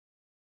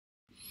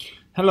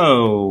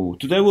Hello,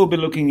 today we'll be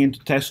looking into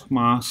text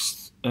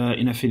masks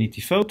in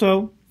Affinity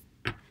Photo.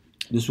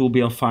 This will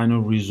be our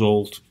final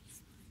result.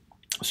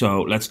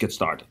 So let's get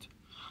started.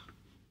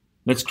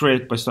 Let's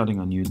create by starting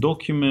a new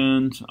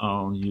document.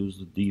 I'll use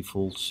the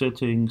default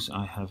settings.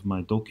 I have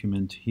my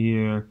document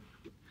here.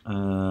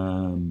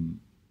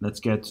 Let's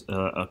get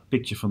a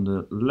picture from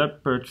the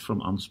leopard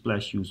from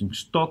Unsplash using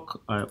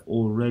stock. I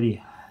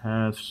already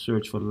have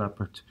searched for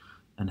leopard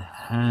and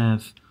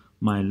have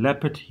my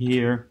leopard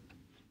here.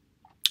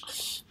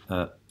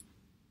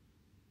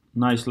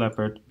 Nice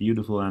leopard,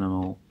 beautiful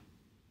animal.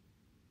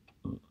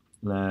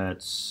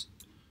 Let's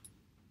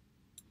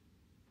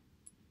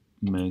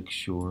make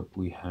sure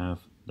we have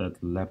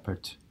that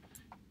leopard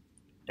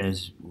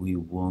as we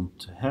want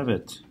to have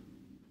it.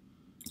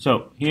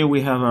 So here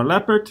we have our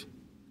leopard.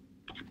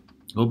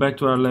 Go back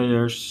to our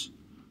layers.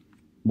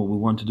 What we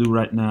want to do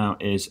right now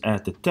is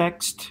add the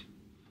text.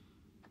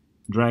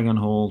 Drag and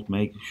hold,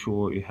 make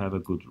sure you have a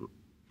good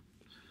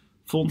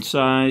font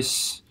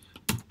size.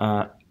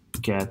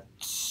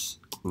 Cat's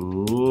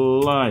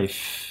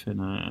life,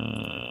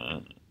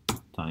 and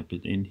type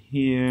it in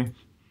here.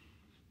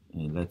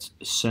 And let's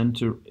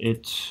center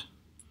it.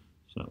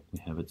 So we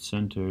have it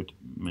centered.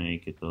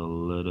 Make it a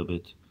little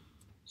bit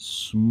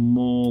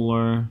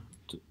smaller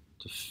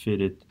to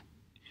fit it,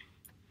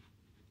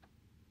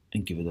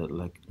 and give it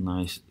a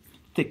nice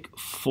thick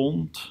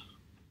font.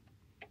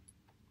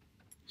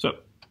 So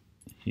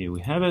here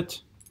we have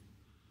it.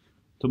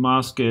 To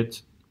mask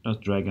it,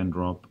 just drag and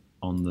drop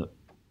on the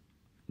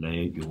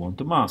layer you want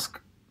to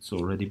mask. It's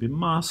already been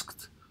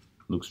masked.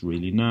 Looks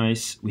really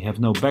nice. We have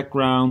no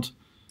background,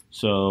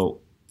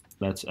 so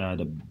let's add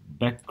a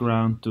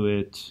background to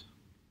it.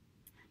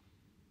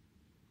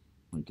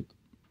 Make it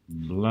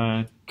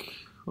black.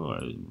 Oh,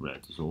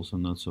 red is also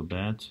not so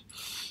bad.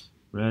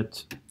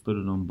 Red, put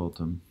it on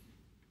bottom,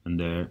 and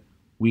there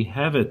we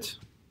have it.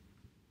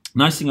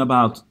 Nice thing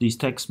about these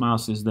text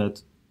masks is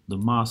that the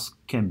mask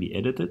can be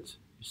edited.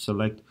 You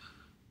select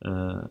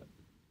the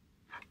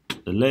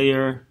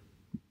layer,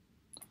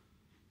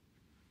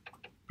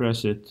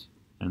 press it,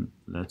 and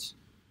let's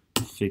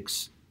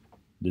fix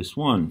this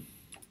one.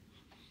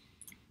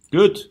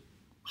 Good.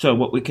 So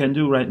what we can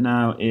do right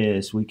now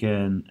is we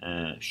can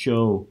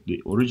show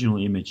the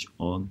original image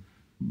on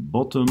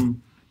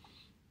bottom.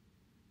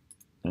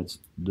 Let's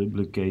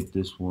duplicate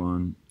this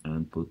one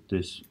and put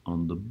this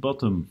on the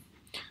bottom.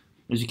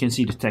 As you can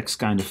see, the text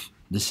kind of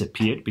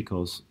disappeared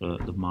because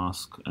the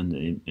mask and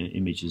the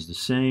image is the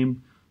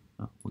same.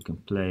 We can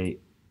play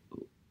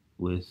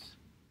with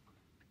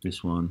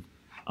this one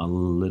a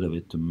little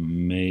bit to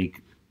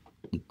make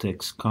the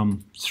text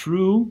come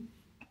through.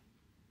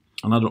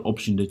 Another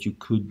option that you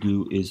could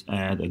do is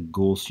add a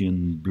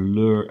Gaussian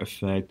blur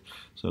effect.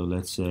 So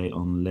let's say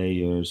on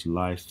layers,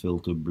 live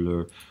filter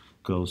blur,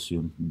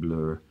 Gaussian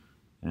blur,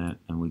 and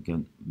we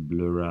can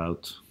blur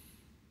out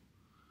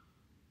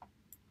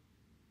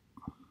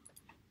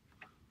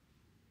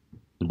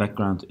the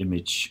background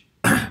image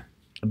a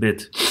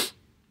bit.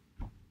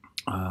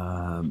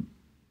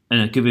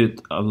 And give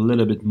it a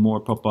little bit more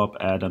pop-up,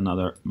 add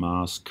another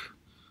mask,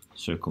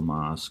 circle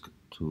mask,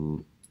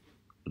 to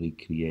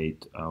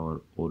recreate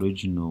our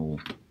original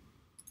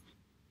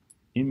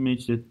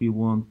image that we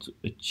want to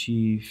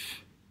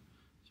achieve.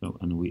 So,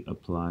 and we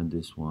apply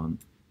this one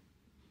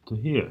to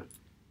here.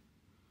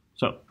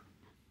 So,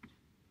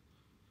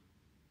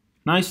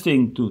 nice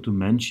thing to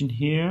mention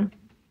here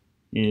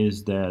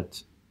is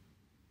that,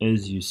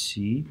 as you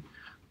see,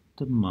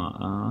 the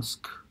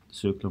mask,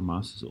 circular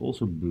mask, is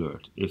also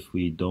blurred. If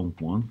we don't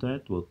want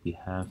that, what we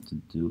have to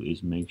do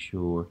is make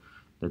sure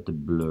that the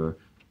blur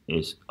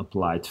is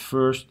applied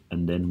first,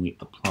 and then we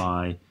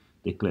apply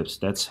the clips.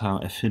 That's how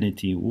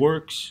Affinity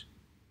works.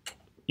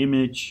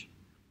 Image,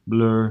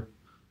 blur,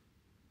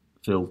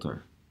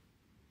 filter,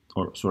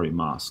 or sorry,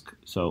 mask.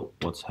 So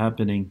what's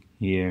happening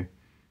here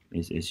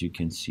is, as you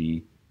can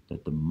see,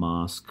 that the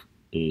mask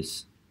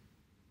is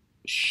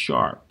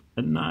sharp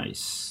and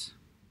nice.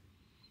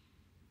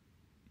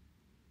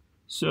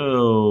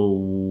 So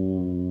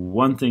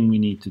one thing we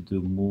need to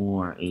do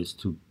more is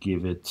to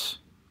give it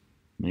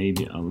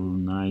maybe a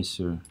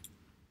nicer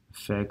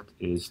effect.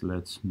 Is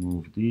let's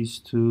move these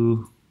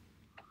two,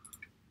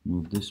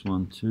 move this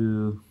one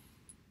too.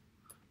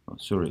 Oh,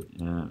 sorry,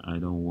 I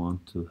don't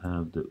want to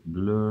have the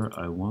blur.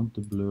 I want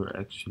the blur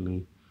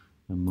actually,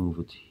 and move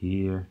it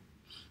here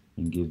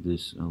and give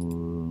this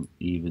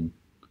even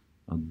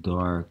a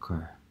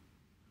darker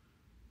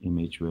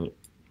image where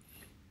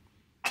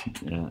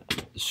the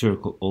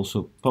circle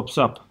also pops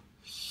up.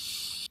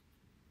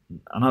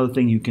 Another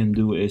thing you can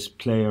do is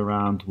play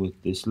around with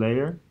this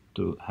layer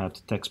to have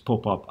the text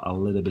pop up a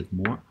little bit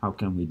more. How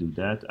can we do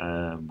that?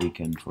 We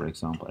can, for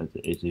example, at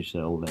the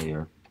HSL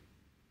layer.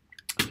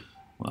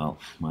 Well,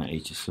 my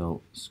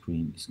HSL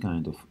screen is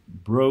kind of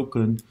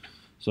broken,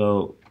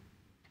 so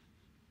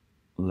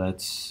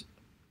let's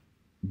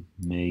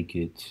make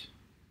it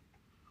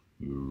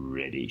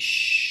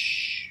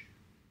reddish.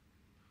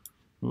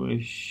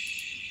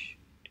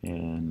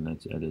 And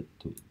let's add it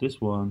to this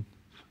one.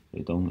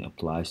 It only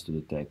applies to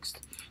the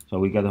text. So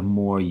we got a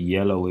more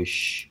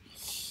yellowish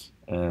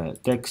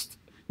text.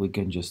 We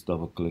can just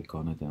double click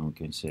on it and we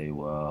can say,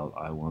 well,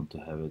 I want to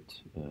have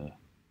it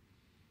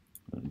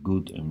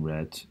good and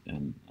red,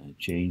 and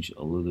change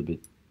a little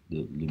bit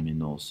the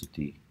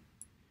luminosity,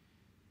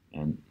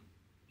 and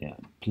yeah,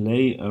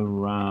 play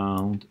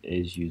around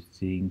as you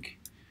think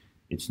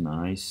it's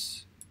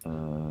nice.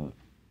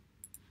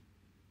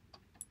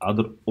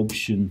 Other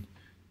option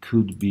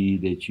could be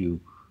that you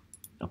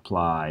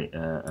apply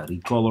a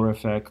recolor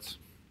effect,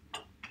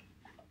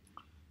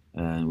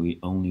 and we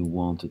only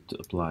want it to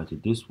apply to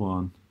this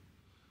one,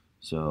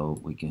 so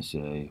we can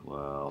say,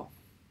 well,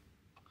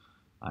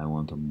 I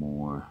want a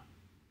more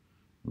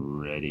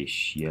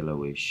reddish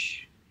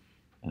yellowish,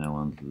 and I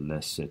want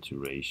less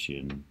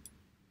saturation,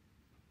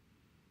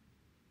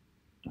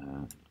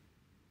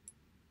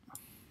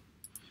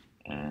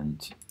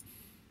 and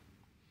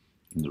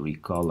in the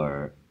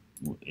recolor,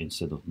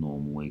 instead of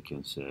normal, we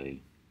can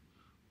say,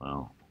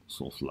 well,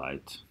 soft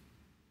light.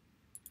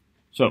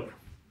 So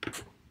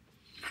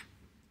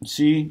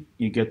see,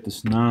 you get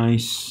this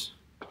nice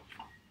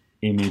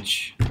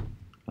image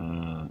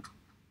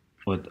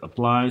what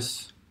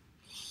applies.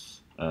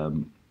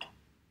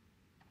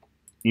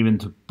 Even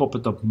to pop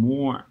it up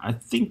more, I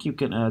think you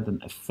can add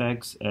an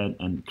effects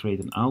and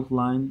create an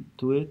outline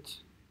to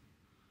it,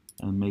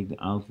 and make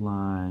the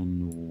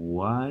outline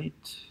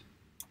white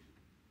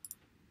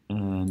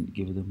and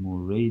give it a more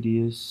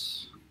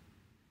radius.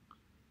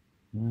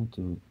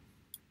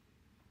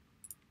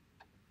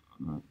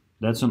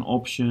 That's an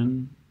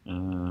option.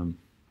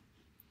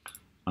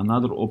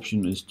 Another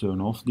option is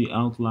turn off the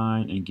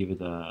outline and give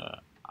it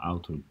a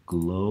outer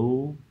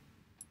glow.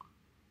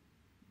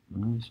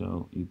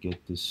 So you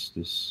get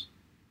this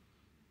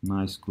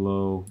nice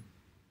glow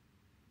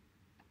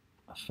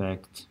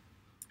effect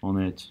on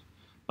it.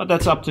 But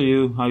that's up to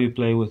you how you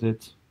play with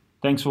it.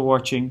 Thanks for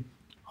watching.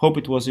 Hope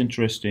it was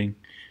interesting,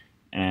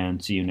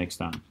 and see you next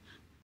time.